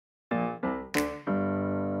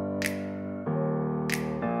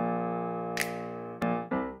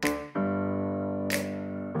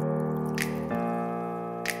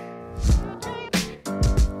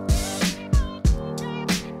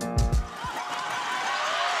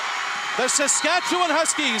The Saskatchewan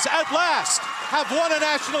Huskies at last have won a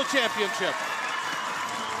national championship.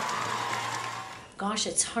 Gosh,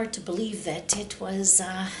 it's hard to believe that it was,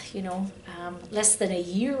 less than a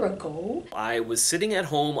year ago. I was sitting at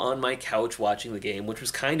home on my couch watching the game, which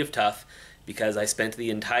was kind of tough because I spent the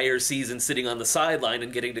entire season sitting on the sideline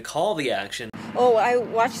and getting to call the action. Oh, I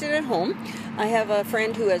watched it at home. I have a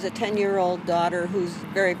friend who has a 10-year-old daughter who's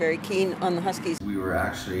very, very keen on the Huskies. We were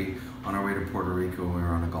actually on our way to Puerto Rico. We were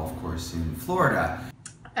on a golf course in Florida.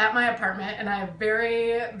 At my apartment, and I have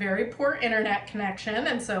very, very poor internet connection,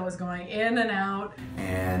 and so I was going in and out.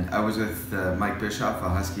 And I was with Mike Bischoff, a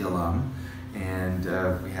Husky alum, and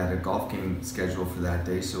we had a golf game scheduled for that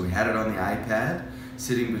day, so we had it on the iPad,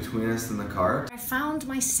 sitting between us in the car. I found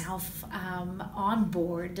myself on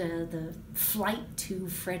board the flight to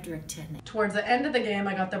Fredericton. Towards the end of the game,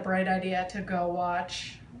 I got the bright idea to go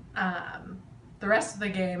watch the rest of the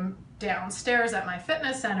game downstairs at my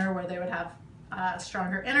fitness center where they would have a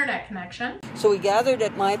stronger internet connection. So we gathered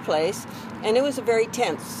at my place, and it was a very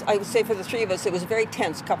tense, I would say for the three of us, it was a very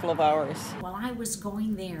tense couple of hours. Well, I was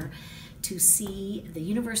going there to see the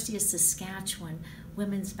University of Saskatchewan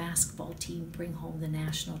women's basketball team bring home the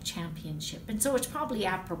national championship. And so it's probably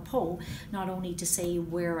apropos not only to say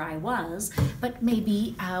where I was, but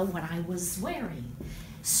maybe what I was wearing.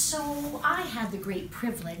 So I had the great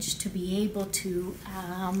privilege to be able to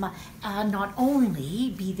not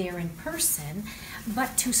only be there in person,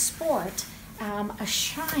 but to sport a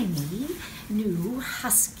shiny new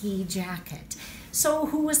Husky jacket. So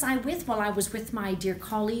who was I with? Well, I was with my dear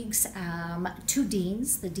colleagues, two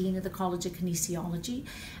deans, the Dean of the College of Kinesiology,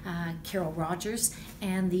 Carol Rogers,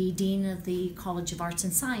 and the Dean of the College of Arts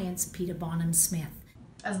and Science, Peter Bonham-Smith.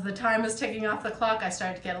 As the time was ticking off the clock, I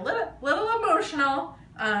started to get a little emotional.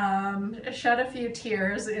 Shed a few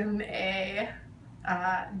tears in a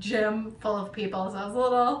gym full of people, so it was a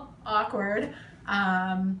little awkward,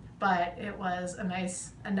 but it was a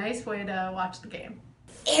nice way to watch the game.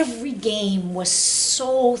 Every game was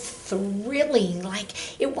so thrilling.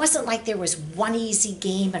 Like, it wasn't like there was one easy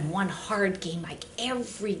game and one hard game. Like,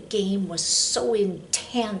 every game was so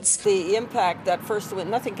intense. The impact, that first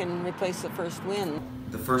win, nothing can replace the first win.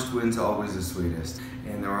 The first win's always the sweetest,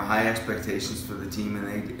 and there were high expectations for the team,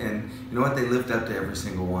 and you know what, they lived up to every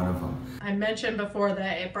single one of them. I mentioned before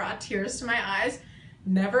that it brought tears to my eyes.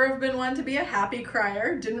 Never have been one to be a happy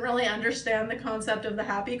crier. Didn't really understand the concept of the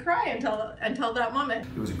happy cry until that moment.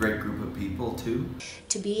 It was a great group of people too.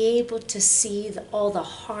 To be able to see all the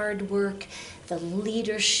hard work, the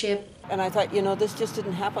leadership. And I thought, this just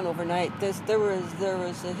didn't happen overnight. There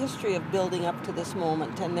was a history of building up to this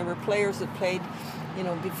moment, and there were players that played,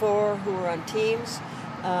 before who were on teams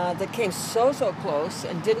that came so close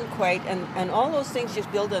and didn't quite, and all those things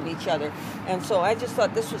just build on each other. And so I just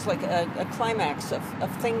thought this was like a climax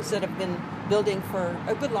of things that have been building for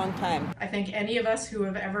a good long time. I think any of us who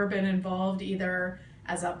have ever been involved either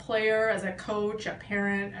as a player, as a coach, a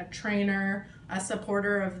parent, a trainer, a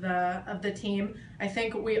supporter of the team, I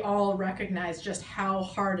think we all recognize just how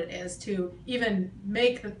hard it is to even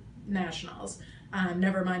make the nationals,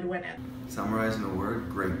 never mind win it. Summarizing a word,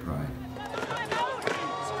 great pride.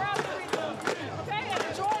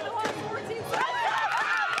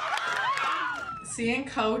 Seeing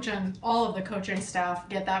Coach and all of the coaching staff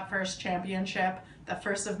get that first championship, the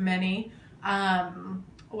first of many,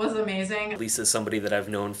 was amazing. Lisa's somebody that I've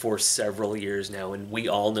known for several years now, and we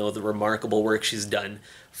all know the remarkable work she's done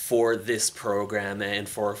for this program and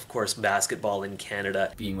for, of course, basketball in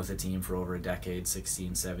Canada. Being with a team for over a decade,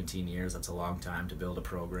 16, 17 years, that's a long time to build a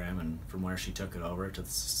program, and from where she took it over to the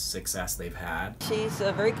success they've had. She's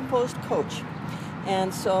a very composed coach,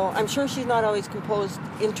 and so I'm sure she's not always composed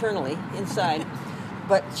internally, inside.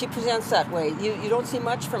 But she presents that way. You don't see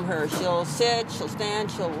much from her. She'll sit, she'll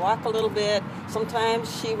stand, she'll walk a little bit.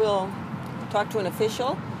 Sometimes she will talk to an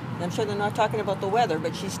official. I'm sure they're not talking about the weather,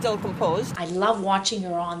 but she's still composed. I love watching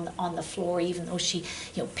her on the floor, even though she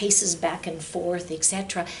paces back and forth,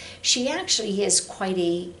 etc. She actually is quite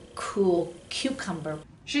a cool cucumber.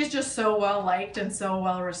 She's just so well liked and so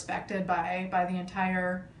well respected by the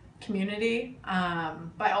entire community,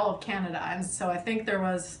 by all of Canada. And so I think there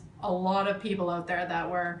was a lot of people out there that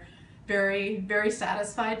were very, very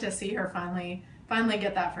satisfied to see her finally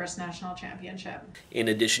get that first national championship. In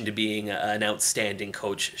addition to being an outstanding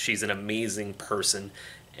coach, she's an amazing person,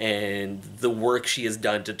 and the work she has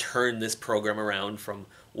done to turn this program around from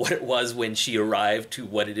what it was when she arrived to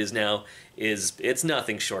what it is now it's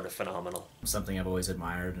nothing short of phenomenal. Something I've always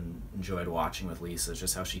admired and enjoyed watching with Lisa is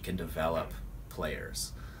just how she can develop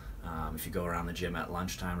players. If you go around the gym at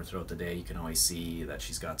lunchtime or throughout the day, you can always see that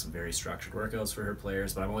she's got some very structured workouts for her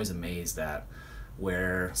players, but I'm always amazed at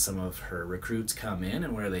where some of her recruits come in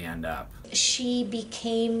and where they end up. She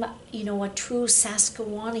became, a true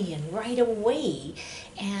Saskatchewanian right away.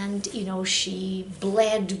 And, she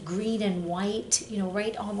bled green and white,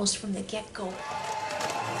 right almost from the get-go.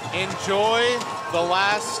 Enjoy the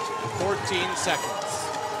last 14 seconds.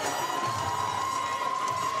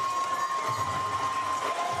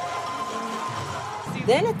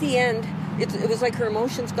 Then at the end, it was like her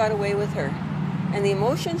emotions got away with her. And the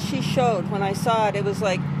emotions she showed when I saw it, it was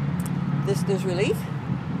like, there's relief,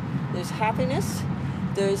 there's happiness,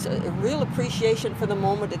 there's a real appreciation for the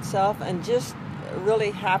moment itself, and just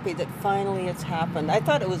really happy that finally it's happened. I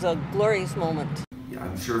thought it was a glorious moment. Yeah,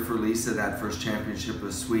 I'm sure for Lisa that first championship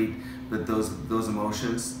was sweet, but those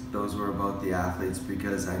emotions, those were about the athletes,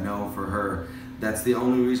 because I know for her, that's the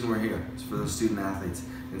only reason we're here, is for those student athletes.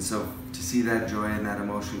 And so to see that joy and that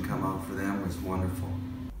emotion come out for them was wonderful.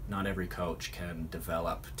 Not every coach can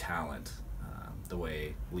develop talent the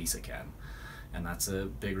way Lisa can, and that's a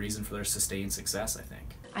big reason for their sustained success, I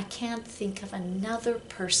think. I can't think of another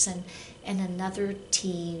person and another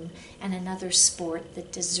team and another sport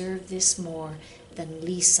that deserve this more than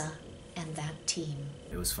Lisa and that team.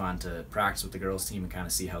 It was fun to practice with the girls team and kind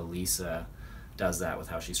of see how Lisa does that with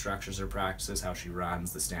how she structures her practices, how she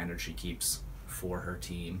runs, the standards she keeps for her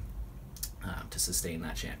team to sustain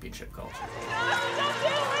that championship culture.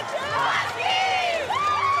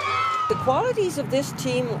 The qualities of this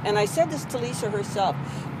team, and I said this to Lisa herself,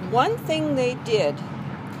 one thing they did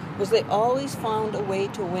was they always found a way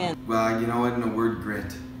to win. Well, you know what, in the word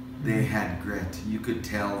grit, they had grit. You could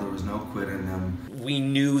tell there was no quit in them. We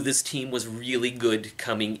knew this team was really good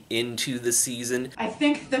coming into the season. I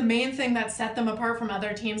think the main thing that set them apart from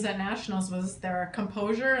other teams at Nationals was their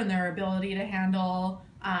composure and their ability to handle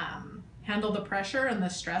the pressure and the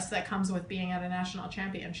stress that comes with being at a national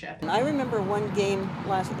championship. And I remember one game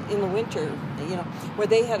in the winter, where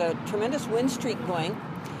they had a tremendous win streak going,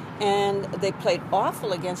 and they played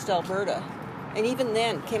awful against Alberta. And even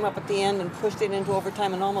then came up at the end and pushed it into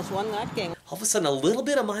overtime and almost won that game. All of a sudden, a little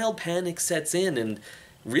bit of mild panic sets in, and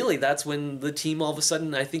really that's when the team all of a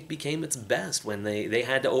sudden, I think, became its best, when they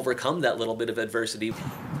had to overcome that little bit of adversity.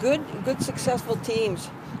 Good, successful teams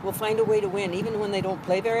will find a way to win, even when they don't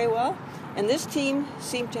play very well. And this team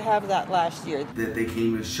seemed to have that last year. That they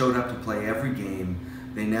showed up to play every game.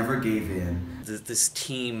 They never gave in. This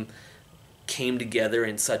team came together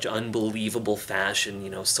in such unbelievable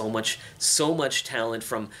fashion, so much talent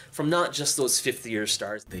from not just those fifth-year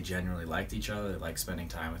stars. They genuinely liked each other, they liked spending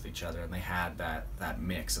time with each other, and they had that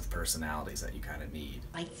mix of personalities that you kind of need.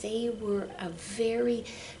 Like, they were a very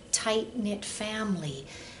tight-knit family.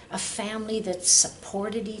 A family that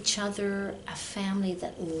supported each other, a family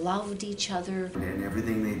that loved each other. And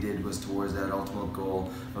everything they did was towards that ultimate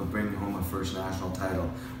goal of bringing home a first national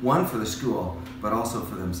title. One for the school, but also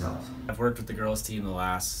for themselves. I've worked with the girls team the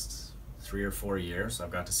last 3 or 4 years, so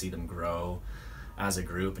I've got to see them grow as a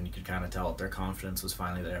group, and you could kind of tell that their confidence was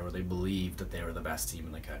finally there, where they believed that they were the best team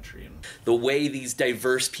in the country. And the way these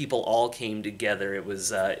diverse people all came together, it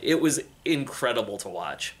was incredible to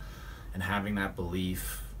watch. And having that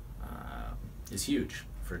belief is huge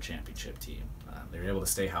for a championship team. They were able to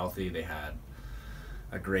stay healthy. They had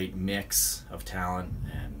a great mix of talent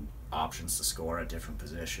and options to score at different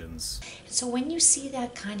positions. So when you see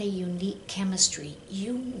that kind of unique chemistry,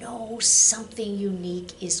 you know something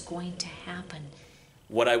unique is going to happen.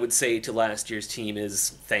 What I would say to last year's team is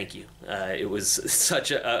thank you. It was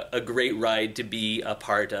such a great ride to be a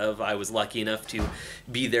part of. I was lucky enough to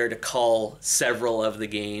be there to call several of the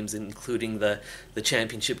games, including the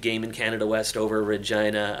championship game in Canada West over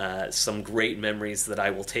Regina. Some great memories that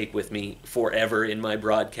I will take with me forever in my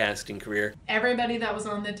broadcasting career. Everybody that was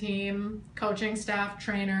on the team, coaching staff,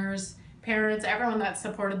 trainers, parents, everyone that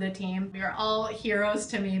supported the team, you're all heroes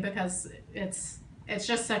to me, because it's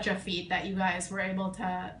just such a feat that you guys were able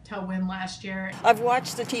to win last year. I've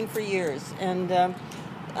watched the team for years, and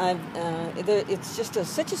it's just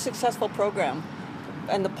such a successful program.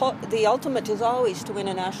 And the ultimate is always to win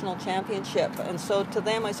a national championship. And so to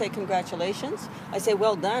them, I say congratulations. I say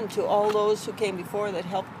well done to all those who came before that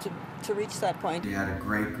helped to reach that point. We had a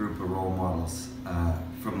great group of role models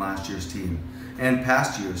from last year's team and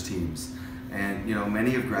past year's teams. And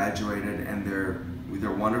many have graduated, and they're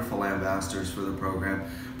wonderful ambassadors for the program,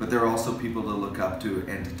 but they're also people to look up to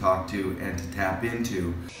and to talk to and to tap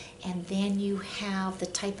into. And then you have the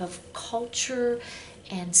type of culture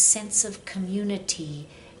and sense of community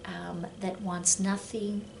that wants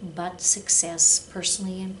nothing but success,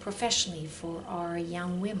 personally and professionally, for our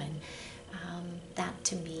young women. That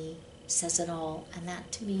to me says it all, and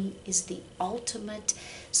that to me is the ultimate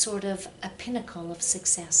sort of a pinnacle of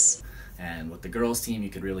success. And with the girls team,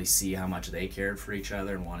 you could really see how much they cared for each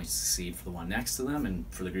other and wanted to succeed for the one next to them. And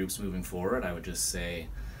for the groups moving forward, I would just say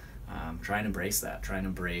try and embrace that. Try and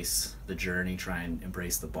embrace the journey. Try and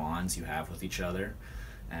embrace the bonds you have with each other.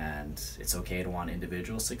 And it's okay to want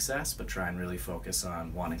individual success, but try and really focus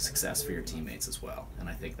on wanting success for your teammates as well. And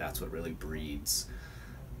I think that's what really breeds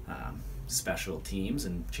special teams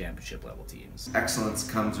and championship level teams. Excellence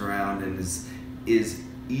comes around and is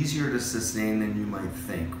easier to sustain than you might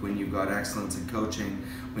think when you've got excellence in coaching,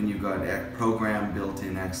 when you've got program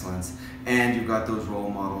built-in excellence, and you've got those role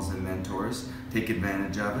models and mentors. Take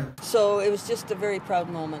advantage of it. So it was just a very proud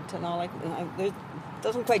moment, and it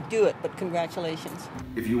doesn't quite do it, but congratulations.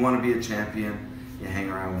 If you want to be a champion, you hang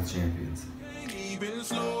around with champions.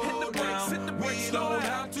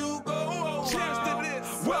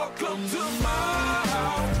 Welcome to my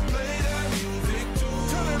house. Play that music too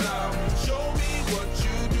loud. Show me what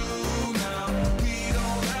you do now. We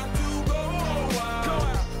don't have to go out.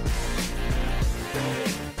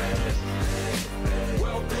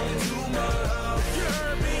 Welcome to my house. You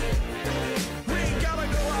heard me? We ain't gotta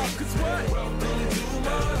go out, 'cause what? Welcome to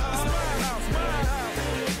my house. It's my house.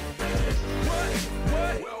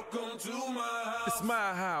 What? Welcome to my house. It's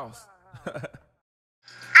my house.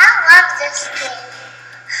 I love this game.